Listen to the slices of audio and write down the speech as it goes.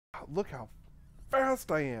Look how fast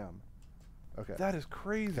I am. Okay. That is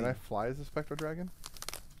crazy. Can I fly as a Spectral Dragon?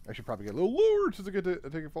 I should probably get a little lower just to get to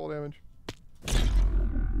take fall damage.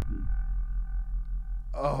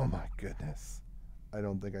 Oh my goodness. I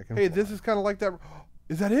don't think I can. Hey, fly. This is kind of like that.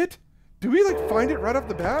 Is that it? Do we like find it right off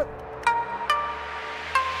the bat?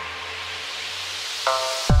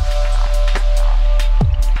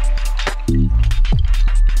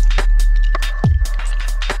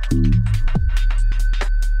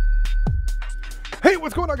 Hey,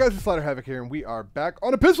 what's going on, guys? It's Slider Havoc here, and we are back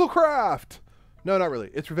on Epistlecraft! No, not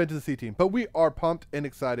really. It's Revenge of the Sea Team. But we are pumped and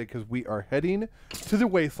excited because we are heading to the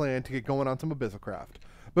Wasteland to get going on some Epistlecraft.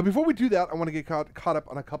 But before we do that, I want to get caught up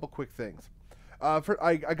on a couple quick things.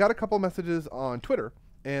 I got a couple messages on Twitter,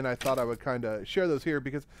 and I thought I would kind of share those here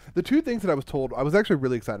because the two things that I was told I was actually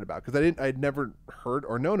really excited about because I'd never heard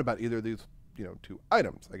or known about either of these, two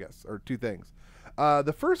items, I guess, or two things.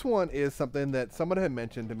 The first one is something that someone had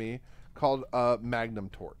mentioned to me called a Magnum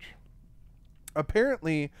Torch.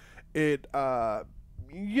 Apparently, it, when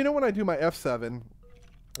I do my F7,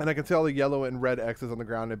 and I can see all the yellow and red X's on the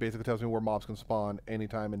ground, it basically tells me where mobs can spawn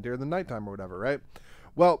anytime and during the nighttime or whatever, right?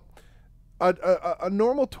 Well, a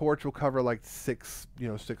normal torch will cover like 6,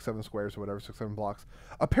 7 squares or whatever, 6, 7 blocks.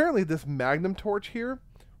 Apparently, this Magnum Torch here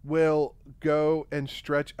will go and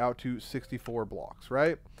stretch out to 64 blocks,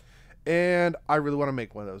 right? And I really want to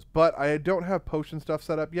make one of those, but I don't have potion stuff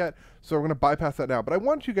set up yet, so we're going to bypass that now. But I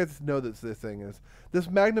want you guys to know that this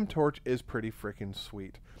Magnum Torch is pretty freaking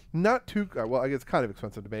sweet. Not too, well, I guess it's kind of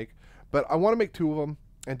expensive to make, but I want to make 2 of them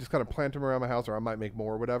and just kind of plant them around my house, or I might make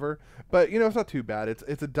more or whatever. But, it's not too bad.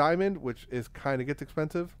 It's a diamond, which is kind of gets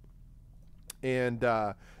expensive. And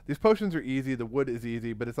these potions are easy. The wood is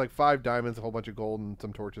easy, but it's like 5 diamonds, a whole bunch of gold, and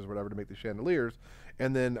some torches or whatever to make the chandeliers.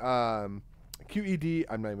 And then QED,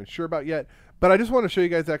 I'm not even sure about yet, but I just want to show you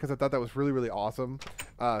guys that because I thought that was really, really awesome.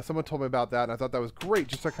 Someone told me about that, and I thought that was great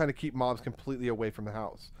just to kind of keep mobs completely away from the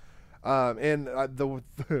house. The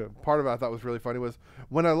part of it I thought was really funny was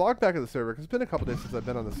when I logged back at the server, because it's been a couple days since I've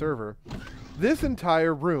been on the server, this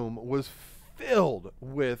entire room was filled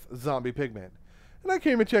with zombie pigmen. And I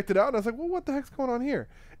came and checked it out, and I was like, well, what the heck's going on here?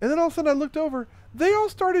 And then all of a sudden I looked over, they all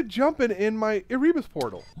started jumping in my Erebus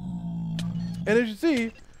portal. And as you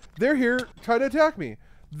see, they're here trying to attack me.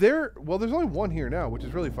 Well, there's only one here now, which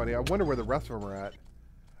is really funny. I wonder where the rest of them are at.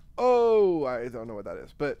 Oh, I don't know what that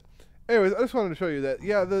is. But anyways, I just wanted to show you that,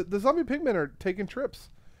 yeah, the zombie pigmen are taking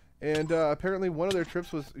trips. And apparently one of their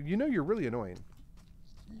trips was, you're really annoying,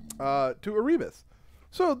 to Erebus.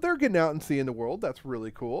 So they're getting out and seeing the world. That's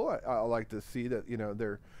really cool. I like to see that,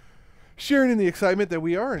 they're sharing in the excitement that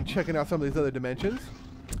we are and checking out some of these other dimensions.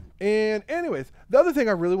 And anyways, the other thing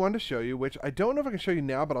I really wanted to show you, which I don't know if I can show you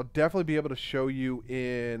now, but I'll definitely be able to show you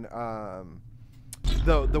in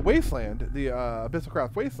the Wasteland, the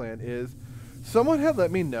Epistlecraft Wasteland, is someone had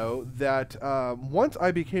let me know that once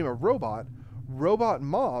I became a robot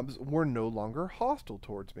mobs were no longer hostile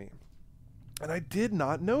towards me. And I did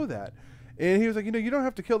not know that. And he was like, you don't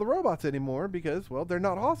have to kill the robots anymore because, well, they're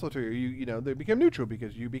not hostile to you. They became neutral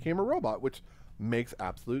because you became a robot, which makes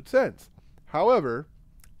absolute sense. However,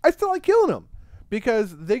 I still like killing them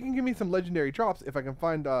because they can give me some legendary drops if I can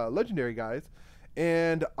find legendary guys.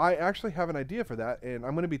 And I actually have an idea for that. And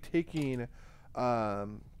I'm going to be taking a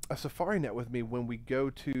safari net with me when we go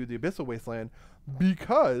to the Abyssal Wasteland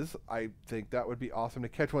because I think that would be awesome to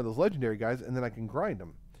catch one of those legendary guys and then I can grind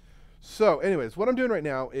them. So anyways, what I'm doing right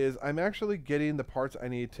now is I'm actually getting the parts I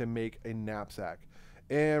need to make a knapsack.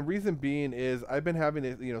 And reason being is I've been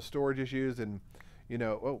having, storage issues and,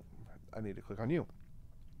 oh, I need to click on you.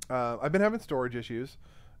 I've been having storage issues,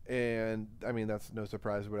 and I mean that's no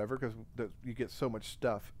surprise or whatever because you get so much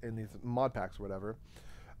stuff in these mod packs or whatever.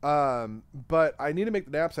 But I need to make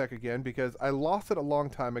the knapsack again because I lost it a long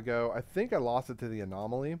time ago. I think I lost it to the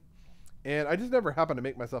anomaly, and I just never happened to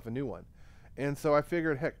make myself a new one. And so I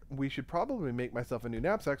figured, heck, we should probably make myself a new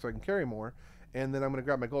knapsack so I can carry more. And then I'm going to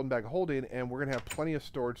grab my golden bag of holding, and we're going to have plenty of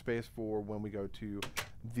storage space for when we go to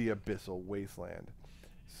the Abyssal Wasteland.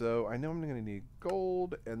 So I know I'm going to need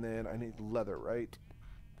gold, and then I need leather, right?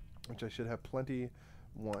 Which I should have plenty.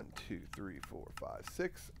 1, 2, 3, 4, 5,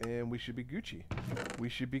 6, and we should be Gucci. We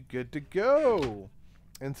should be good to go.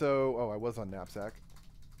 And so, oh, I was on knapsack.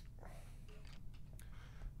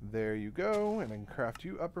 There you go, and I can craft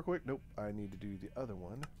you up real quick. Nope, I need to do the other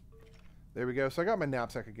one. There we go. So I got my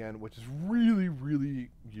knapsack again, which is really, really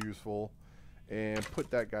useful. And put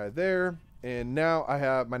that guy there. And now I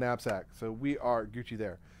have my knapsack. So we are Gucci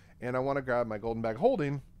there. And I want to grab my golden bag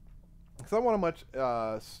holding because I want as much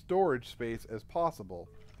storage space as possible.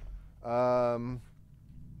 Are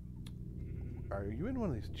you in one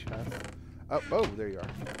of these chests? Oh, there you are.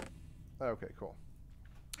 Okay, cool.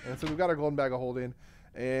 And so we've got our golden bag of holding.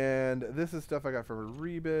 And this is stuff I got from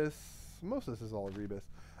Erebus. Most of this is all Erebus.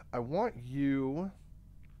 I want you...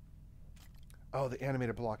 Oh, the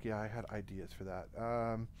animated block. Yeah, I had ideas for that.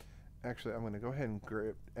 Actually, I'm going to go ahead and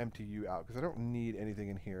empty you out because I don't need anything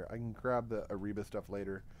in here. I can grab the Erebus stuff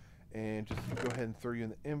later and just go ahead and throw you in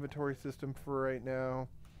the inventory system for right now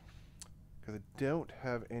because I don't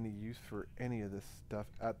have any use for any of this stuff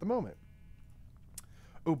at the moment.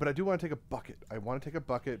 Oh, but I do want to take a bucket. I want to take a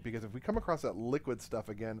bucket because if we come across that liquid stuff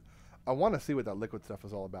again, I want to see what that liquid stuff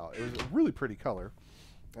is all about. It was a really pretty color,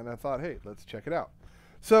 and I thought, hey, let's check it out.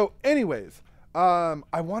 So, anyways,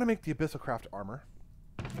 I want to make the Abyssal Craft armor.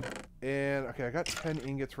 And, okay, I got 10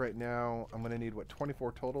 ingots right now. I'm going to need, what,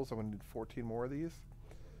 24 total, so I'm going to need 14 more of these.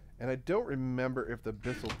 And I don't remember if the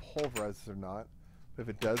Abyssal pulverizes or not. But if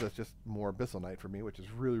it does, that's just more Abyssalnite for me, which is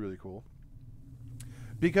really, really cool.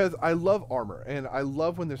 Because I love armor, and I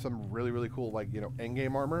love when there's some really, really cool, like, you know,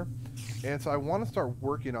 endgame armor. And so I want to start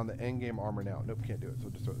working on the endgame armor now. Nope, can't do it, so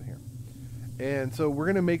just throw it in here. And so we're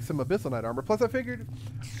going to make some Abyssalite armor. Plus, I figured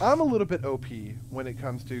I'm a little bit OP when it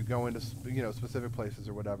comes to going to, you know, specific places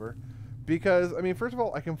or whatever. Because, I mean, first of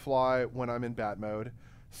all, I can fly when I'm in bat mode.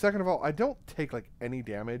 Second of all, I don't take, like, any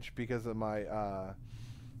damage because of my,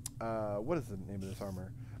 what is the name of this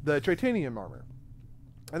armor? The Tritanium armor.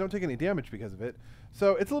 I don't take any damage because of it.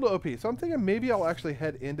 So it's a little OP. So I'm thinking maybe I'll actually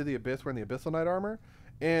head into the Abyss wearing the Abyssalite armor.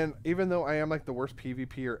 And even though I am, like, the worst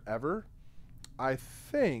PvPer ever, I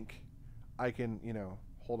think I can, you know,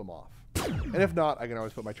 hold them off. And if not, I can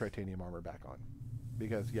always put my Tritanium armor back on.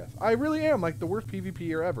 Because, yes, I really am, like, the worst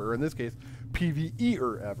PvPer ever. Or in this case,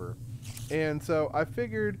 PvEer ever. And so I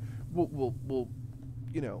figured we'll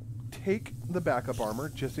you know, take the backup armor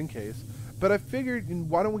just in case. But I figured,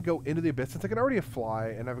 why don't we go into the Abyss? Since I can already fly,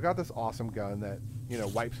 and I've got this awesome gun that, you know,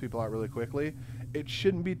 wipes people out really quickly. It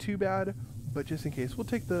shouldn't be too bad, but just in case, we'll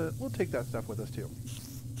take that stuff with us too.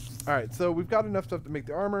 All right, so we've got enough stuff to make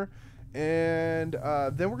the armor, and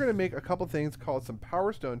then we're going to make a couple things called some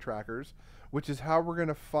Power Stone trackers, which is how we're going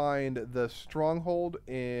to find the stronghold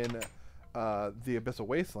in the Abyssal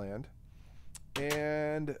Wasteland.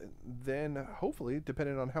 And then hopefully,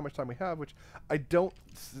 depending on how much time we have, which I don't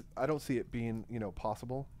see it being, you know,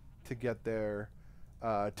 possible to get there,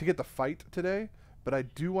 to get the fight today. But I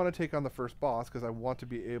do want to take on the first boss because I want to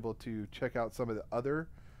be able to check out some of the other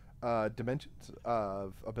dimensions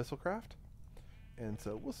of Abyssal Craft. And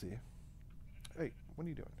so we'll see. Hey, what are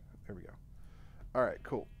you doing? There we go. All right,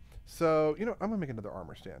 cool. So, you know, I'm going to make another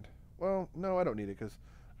armor stand. Well, no, I don't need it because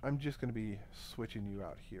I'm just going to be switching you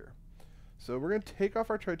out here. So we're going to take off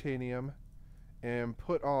our Tritanium and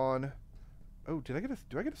put on... Oh, do I get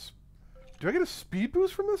a speed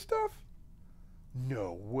boost from this stuff?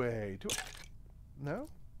 No way. No?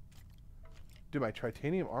 Did my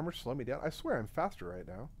Tritanium armor slow me down? I swear I'm faster right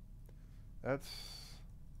now. That's...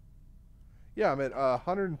 Yeah, I'm at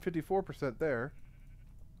 154% there.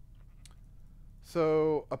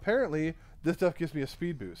 So apparently this stuff gives me a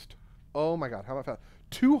speed boost. Oh my god, how am I fast?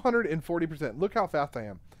 240%. Look how fast I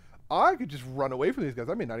am. I could just run away from these guys.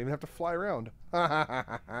 I may not even have to fly around.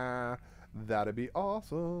 That'd be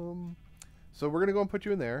awesome. So we're going to go and put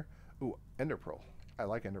you in there. Ooh, Ender Pearl. I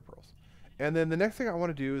like Ender Pearls. And then the next thing I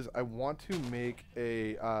want to do is I want to make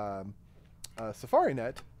a safari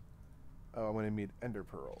net. Oh, I'm going to need Ender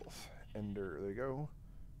Pearls. Ender, there you go.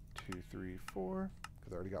 2, 3, 4.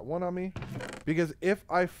 Because I already got one on me. Because if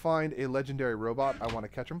I find a legendary robot, I want to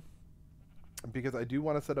catch him. Because I do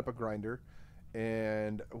want to set up a grinder.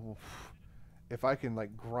 And if I can,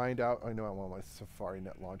 like, grind out... I know I want my Safari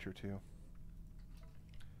Net launcher, too.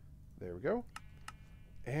 There we go.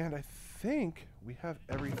 And I think we have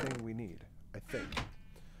everything we need. I think.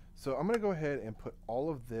 So I'm going to go ahead and put all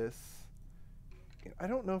of this... I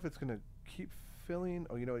don't know if it's going to keep filling...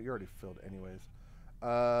 Oh, you know what? You're already filled anyways.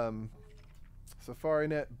 Safari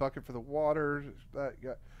Net, bucket for the water.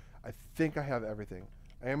 I think I have everything.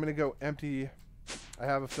 I am going to go empty... I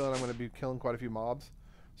have a feeling I'm going to be killing quite a few mobs.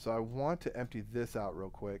 So I want to empty this out real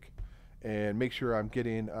quick and make sure I'm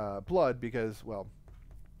getting blood because, well,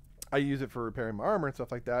 I use it for repairing my armor and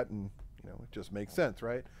stuff like that, and, you know, it just makes sense,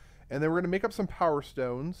 right? And then we're going to make up some power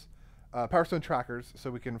stones, power stone trackers, so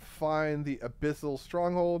we can find the Abyssal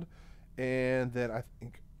Stronghold, and then I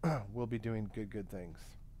think we'll be doing good things.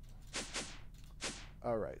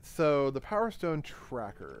 All right, so the power stone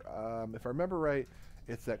tracker, if I remember right,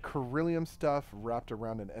 it's that Coryllium stuff wrapped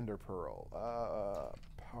around an Ender Pearl.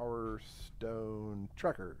 Power Stone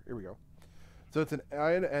Tracker. Here we go. So it's an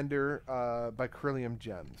Iron Ender by Coryllium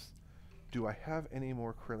Gems. Do I have any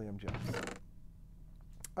more Coryllium Gems?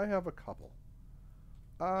 I have a couple.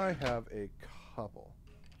 I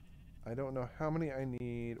I don't know how many I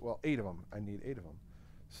need. Well, 8 of them. I need 8 of them.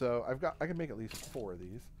 So I can make at least 4 of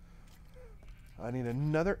these. I need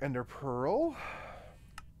another ender pearl.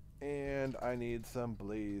 And I need some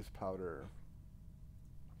blaze powder.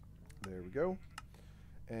 There we go.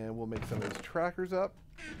 And we'll make some of those trackers up.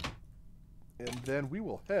 And then we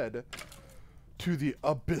will head to the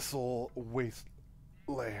Abyssal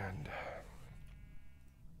Wasteland.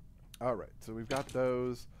 Alright, so we've got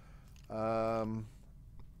those.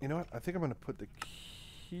 You know what? I think I'm going to put the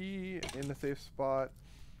key in the safe spot.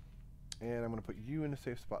 And I'm going to put you in the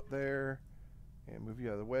safe spot there. And move you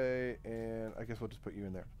out of the way. And I guess we'll just put you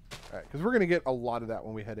in there. Alright, because we're going to get a lot of that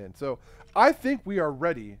when we head in. So I think we are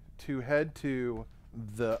ready to head to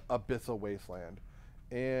the Abyssal Wasteland.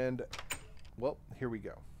 And, well, here we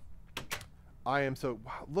go. I am so...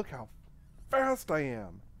 Wow, look how fast I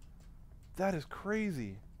am. That is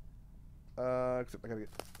crazy. Except I got to get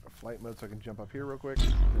a flight mode so I can jump up here real quick.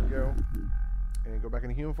 There we go. And go back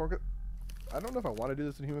into human form. I don't know if I want to do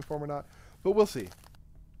this in human form or not, but we'll see.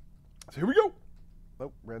 So here we go.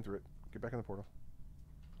 Oh, ran through it. Get back in the portal.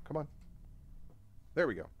 Come on. There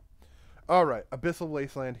we go. All right, Abyssal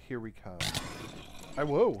Wasteland, here we come.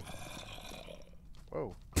 Whoa.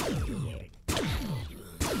 Whoa.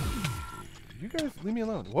 You guys leave me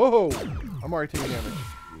alone. Whoa. I'm already taking damage.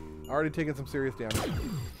 Already taking some serious damage.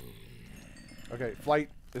 Okay, flight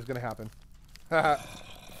is going to happen.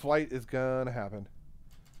 Flight is going to happen.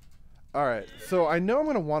 Alright, so I know I'm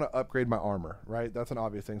going to want to upgrade my armor, right? That's an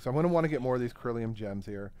obvious thing. So I'm going to want to get more of these Corellium gems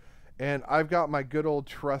here. And I've got my good old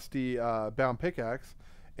trusty bound pickaxe.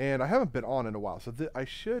 And I haven't been on in a while. So I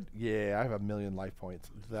should... Yeah, I have 1,000,000 life points.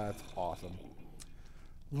 That's awesome.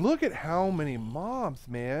 Look at how many mobs,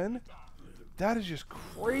 man. That is just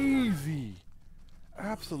crazy.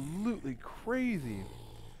 Absolutely crazy.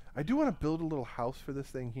 I do want to build a little house for this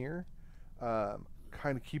thing here.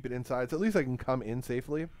 Kind of keep it inside. So at least I can come in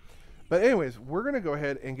safely. But anyways, we're going to go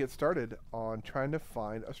ahead and get started on trying to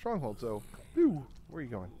find a stronghold. So, whew, where are you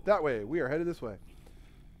going? That way. We are headed this way.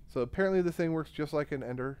 So apparently this thing works just like an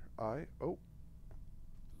ender eye. Oh.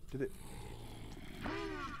 Did it?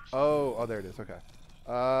 Oh, there it is. Okay.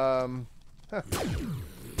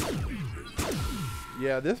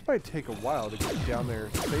 Yeah, this might take a while to get down there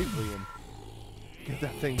safely and get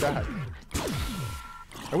that thing back.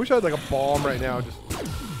 I wish I had like a bomb right now, just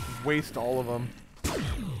waste all of them.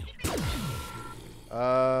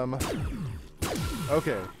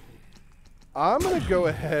 Okay. I'm going to go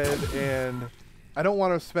ahead and... I don't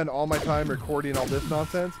want to spend all my time recording all this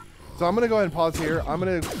nonsense. So I'm going to go ahead and pause here. I'm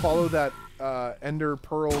going to follow that ender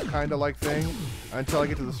pearl kind of like thing until I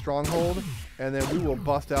get to the stronghold. And then we will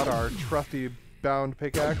bust out our trusty bound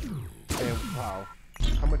pickaxe. And wow.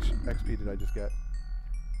 How much XP did I just get?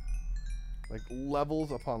 Like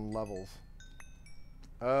levels upon levels.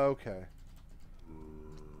 Okay.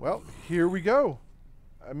 Well, here we go.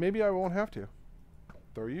 Maybe I won't have to.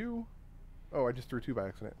 Throw you. Oh, I just threw 2 by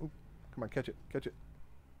accident. Ooh, come on, catch it. Catch it.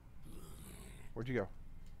 Where'd you go?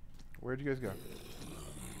 Where'd you guys go?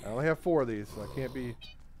 I only have 4 of these, so I can't be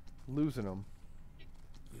losing them.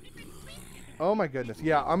 Oh my goodness.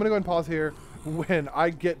 Yeah, I'm going to go and pause here when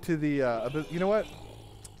I get to the... you know what?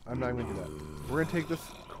 I'm not even going to do that. We're going to take this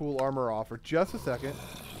cool armor off for just a second.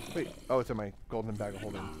 Wait. Oh, it's in my golden bag of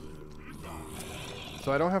holding.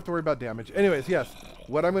 So I don't have to worry about damage. Anyways, yes.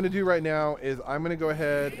 What I'm going to do right now is I'm going to go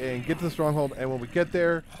ahead and get to the stronghold. And when we get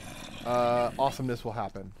there, awesomeness will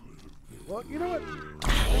happen. Well, you know what?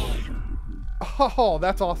 Oh,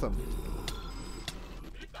 that's awesome.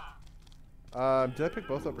 Did I pick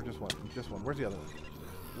both up or just one? Just one. Where's the other one?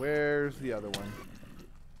 Where's the other one?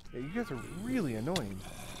 Yeah, you guys are really annoying.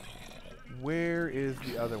 Where is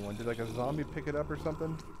the other one? Did like a zombie pick it up or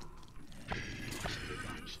something?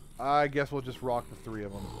 I guess we'll just rock the 3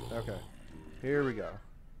 of them. Okay. Here we go.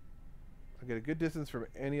 I'll get a good distance from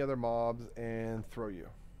any other mobs and throw you.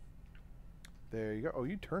 There you go. Oh,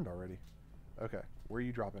 you turned already. Okay. Where are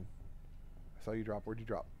you dropping? I saw you drop. Where'd you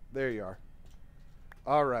drop? There you are.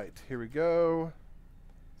 All right. Here we go.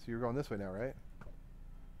 So you're going this way now, right?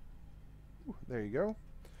 Ooh, there you go.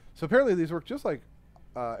 So apparently these work just like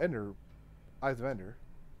Ender, Eyes of Ender.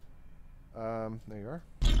 There you are.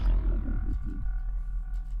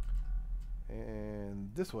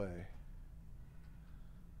 And this way.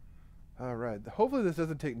 Alright. Hopefully this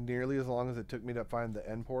doesn't take nearly as long as it took me to find the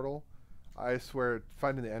end portal. I swear,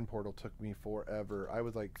 finding the end portal took me forever. I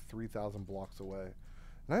was like 3,000 blocks away.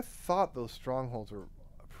 And I thought those strongholds were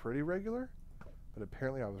pretty regular. But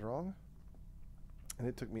apparently I was wrong. And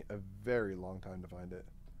it took me a very long time to find it.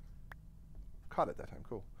 Caught it that time.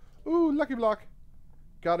 Cool. Ooh, lucky block.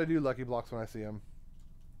 Gotta do lucky blocks when I see them.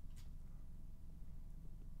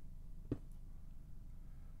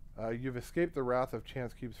 You've escaped the wrath of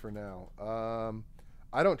chance cubes for now.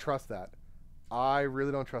 I don't trust that. I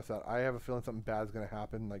really don't trust that. I have a feeling something bad is going to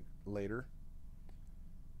happen, like, later.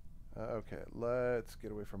 Okay, let's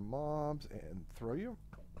get away from mobs and throw you.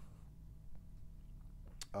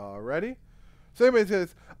 Alrighty. So anyways,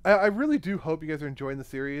 guys, I really do hope you guys are enjoying the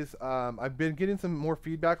series. I've been getting some more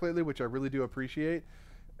feedback lately, which I really do appreciate.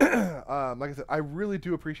 Like I said, I really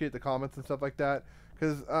do appreciate the comments and stuff like that.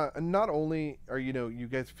 Because not only are, you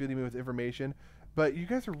guys feeding me with information, but you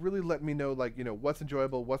guys are really letting me know, like, what's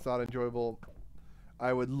enjoyable, what's not enjoyable.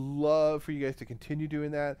 I would love for you guys to continue doing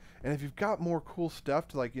that. And if you've got more cool stuff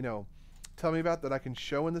to, like, tell me about that I can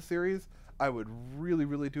show in the series, I would really,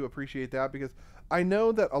 really do appreciate that. Because I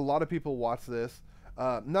know that a lot of people watch this,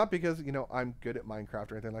 not because, I'm good at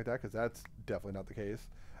Minecraft or anything like that, because that's definitely not the case.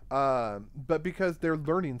 But because they're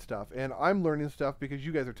learning stuff. And I'm learning stuff because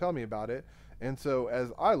you guys are telling me about it. And so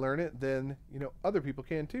as I learn it, then, other people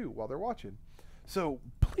can too while they're watching. So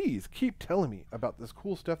please keep telling me about this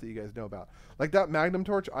cool stuff that you guys know about. Like that Magnum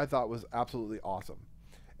torch I thought was absolutely awesome.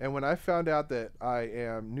 And when I found out that I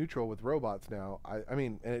am neutral with robots now, I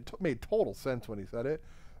mean, and it made total sense when he said it,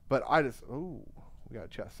 but I just, oh, we got a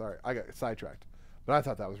chest. Sorry, I got sidetracked. But I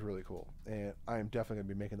thought that was really cool. And I am definitely going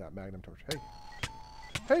to be making that Magnum torch.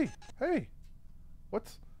 Hey.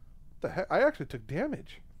 What's the heck? I actually took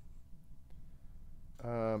damage.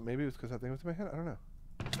 Maybe it was because that thing was in my head. I don't know.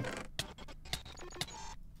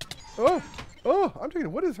 Oh, I'm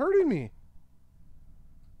taking. What is hurting me?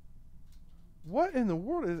 What in the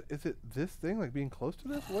world is it? This thing, like being close to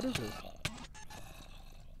this? What is this?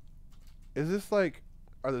 Is this like?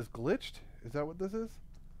 Are this glitched? Is that what this is?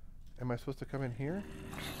 Am I supposed to come in here?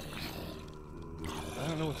 I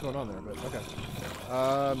don't know what's going on there, but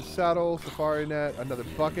okay. Saddle, safari net, another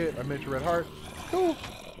bucket, a miniature red heart. Cool.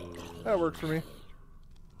 That works for me.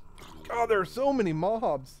 God, there are so many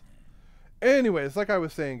mobs. Anyways, like I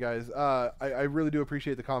was saying, guys, I really do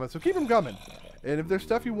appreciate the comments, so keep them coming. And if there's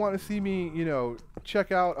stuff you want to see me,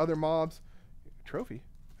 check out other mobs. Trophy?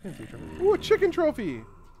 I didn't see a trophy. Ooh, a chicken trophy!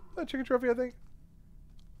 A chicken trophy, I think.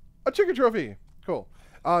 A chicken trophy! Cool.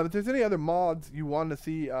 If there's any other mods you want to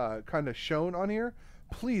see kind of shown on here,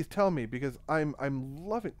 please tell me, because I'm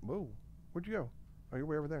loving... Whoa, where'd you go? Oh, you're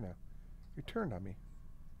way over there now. You turned on me.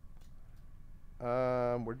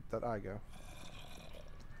 Where'd that eye go?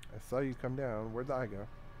 I saw you come down. Where'd the eye go?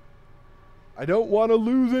 I don't want to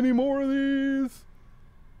lose any more of these.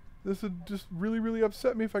 This would just really, really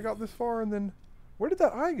upset me if I got this far and then... Where did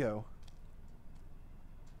that eye go?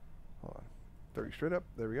 Hold on. 30 straight up.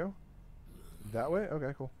 There we go. That way?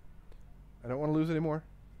 Okay, cool. I don't want to lose any more.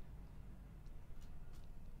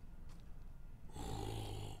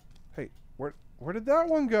 Hey, where did that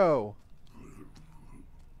one go?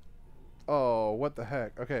 Oh, what the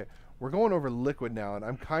heck? Okay, we're going over liquid now, and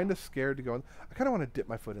I'm kind of scared to go in. I kind of want to dip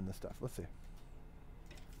my foot in this stuff. Let's see.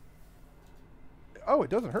 Oh, it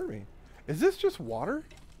doesn't hurt me. Is this just water?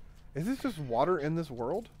 Is this just water in this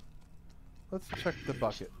world? Let's check the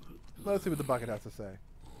bucket. Let's see what the bucket has to say.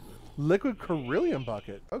 Liquid Coryllium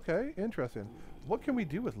bucket. Okay, interesting. What can we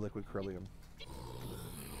do with liquid Coryllium?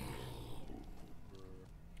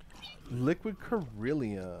 Liquid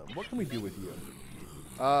Coryllium. What can we do with you?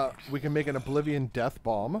 We can make an Oblivion Death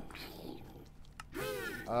Bomb.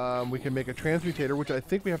 We can make a Transmutator, which I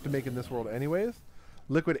think we have to make in this world anyways.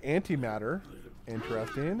 Liquid Antimatter.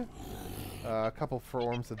 Interesting. A couple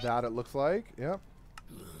forms of that, it looks like. Yep.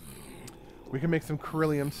 We can make some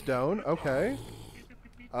Coryllium Stone. Okay.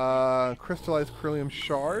 Crystallized Coryllium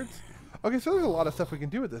Shards. Okay, so there's a lot of stuff we can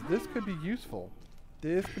do with this. This could be useful.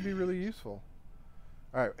 This could be really useful.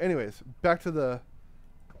 Alright, anyways, back to the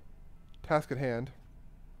task at hand.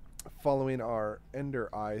 Following our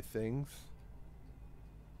Ender Eye things.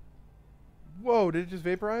 Whoa, did it just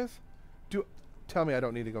vaporize? Tell me I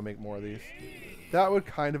don't need to go make more of these. That would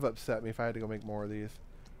kind of upset me if I had to go make more of these.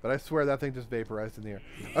 But I swear that thing just vaporized in the air.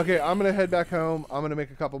 Okay, I'm going to head back home. I'm going to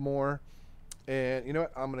make a couple more. And you know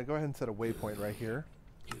what? I'm going to go ahead and set a waypoint right here.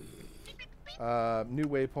 New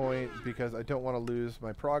waypoint, because I don't want to lose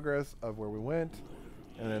my progress of where we went.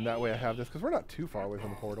 And then that way I have this, because we're not too far away from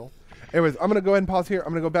the portal. Anyways, I'm going to go ahead and pause here. I'm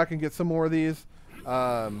going to go back and get some more of these.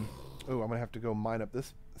 I'm going to have to go mine up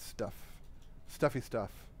this stuff. Stuffy stuff.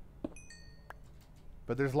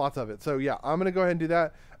 But there's lots of it. So yeah, I'm going to go ahead and do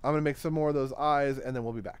that. I'm going to make some more of those eyes, and then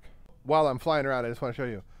we'll be back. While I'm flying around, I just want to show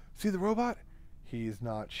you. See the robot? He's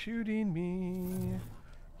not shooting me.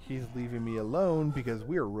 He's leaving me alone because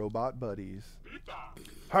we're robot buddies.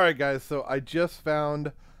 Alright guys, so I just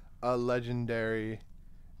found a legendary,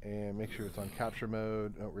 and make sure it's on capture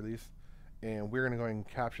mode, no release. And we're going to go ahead and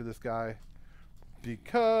capture this guy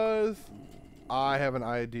because I have an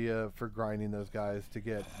idea for grinding those guys to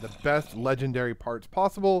get the best legendary parts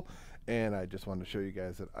possible, and I just wanted to show you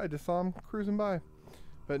guys that I just saw them cruising by.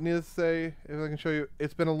 But needless to say, if I can show you,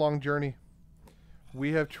 it's been a long journey.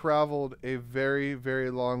 We have traveled a very, very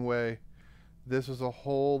long way. This was a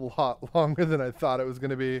whole lot longer than I thought it was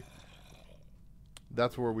going to be.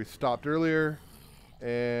 That's where we stopped earlier,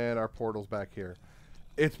 and our portal's back here.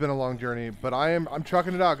 It's been a long journey, but I'm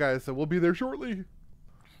trucking it out, guys, so we'll be there shortly.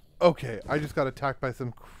 Okay, I just got attacked by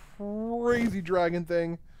some crazy dragon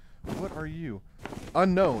thing. What are you?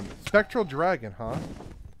 Unknown. Spectral dragon, huh?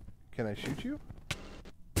 Can I shoot you?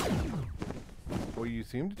 Well, you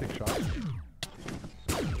seem to take shots.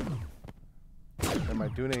 Am I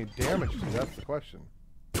doing any damage to you? That's the question.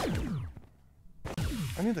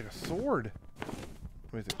 I need like a sword.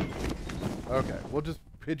 Let me see. Okay, we'll just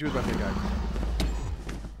hit you with my big axe.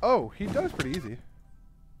 Oh, he does pretty easy.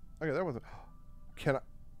 Okay, that wasn't... Can I...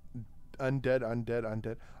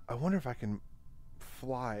 Undead. I wonder if I can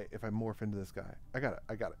fly if I morph into this guy. I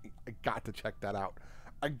got to check that out.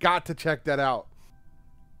 I got to check that out.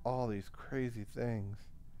 All these crazy things.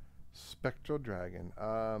 Spectral dragon. Do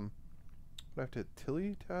I have to hit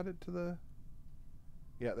Tilly to add it to the...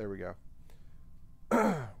 Yeah, there we go.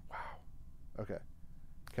 Wow. Okay.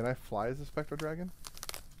 Can I fly as a spectral dragon?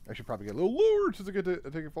 I should probably get a little lower just to get to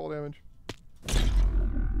take a fall damage.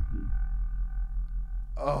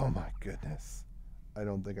 Oh my goodness. I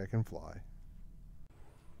don't think I can fly.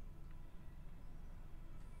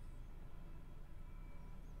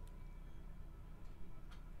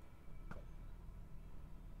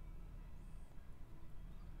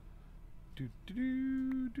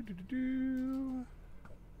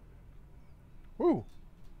 Woo!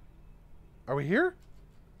 Are we here?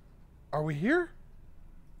 Are we here?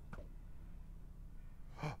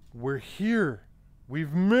 We're here.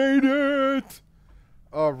 We've made it!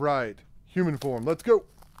 All right, human form. Let's go.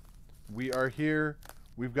 We are here.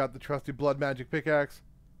 We've got the trusty blood magic pickaxe.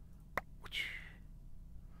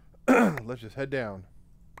 Let's just head down.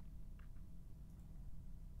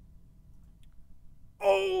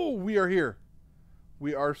 Oh, we are here.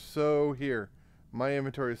 We are so here. My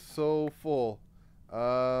inventory is so full.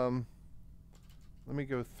 Let me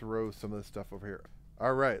go throw some of this stuff over here.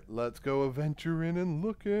 All right, let's go adventuring and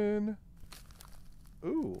looking.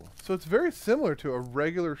 Ooh, so it's very similar to a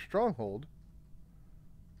regular stronghold.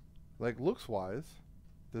 Like looks-wise,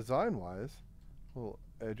 design-wise. Little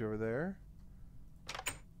edge over there.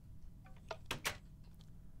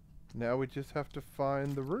 Now we just have to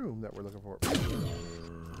find the room that we're looking for.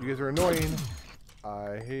 You guys are annoying.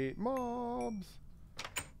 I hate mobs.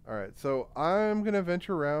 Alright, so I'm going to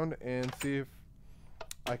venture around and see if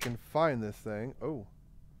I can find this thing. Oh,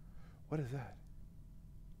 what is that?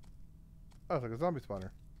 Oh, it's like a zombie spawner.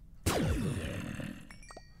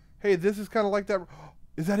 Hey, this is kind of like that.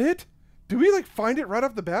 Is that it? Did we like find it right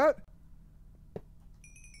off the bat?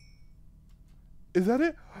 Is that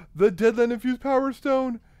it? The Deadland Infused Power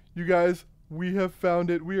Stone. You guys, we have found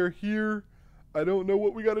it. We are here. I don't know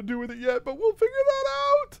what we got to do with it yet, but we'll figure that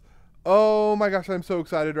out. Oh my gosh, I'm so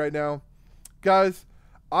excited right now. Guys,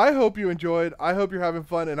 I hope you enjoyed. I hope you're having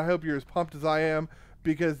fun, and I hope you're as pumped as I am,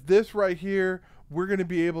 because this right here, we're going to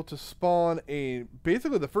be able to spawn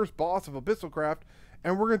basically the first boss of Abyssalcraft,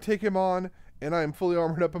 and we're going to take him on, and I am fully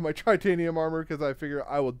armored up in my titanium armor because I figure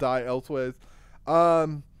I will die elsewise.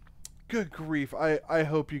 Good grief. I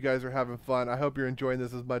hope you guys are having fun. I hope you're enjoying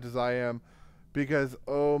this as much as I am, because,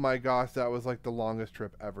 oh my gosh, that was like the longest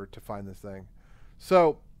trip ever to find this thing.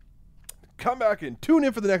 So, come back and tune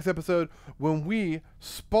in for the next episode when we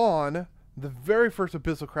spawn the very first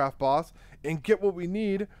Abyssalcraft boss and get what we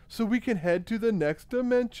need so we can head to the next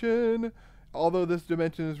dimension. Although this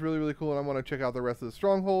dimension is really, really cool, and I want to check out the rest of the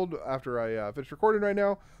stronghold after I finish recording right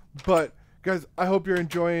now. But, guys, I hope you're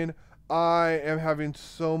enjoying. I am having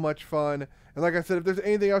so much fun. And like I said, if there's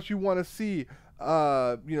anything else you want to see,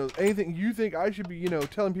 anything you think I should be,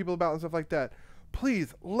 telling people about and stuff like that,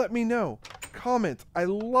 please let me know. Comments. I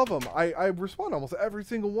love them. I respond almost every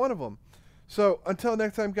single one of them. So, until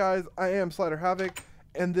next time, guys, I am Slider Havoc,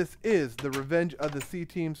 and this is the Revenge of the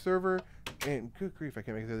C-Team server. And good grief, I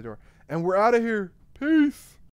can't make it to the door. And we're out of here. Peace.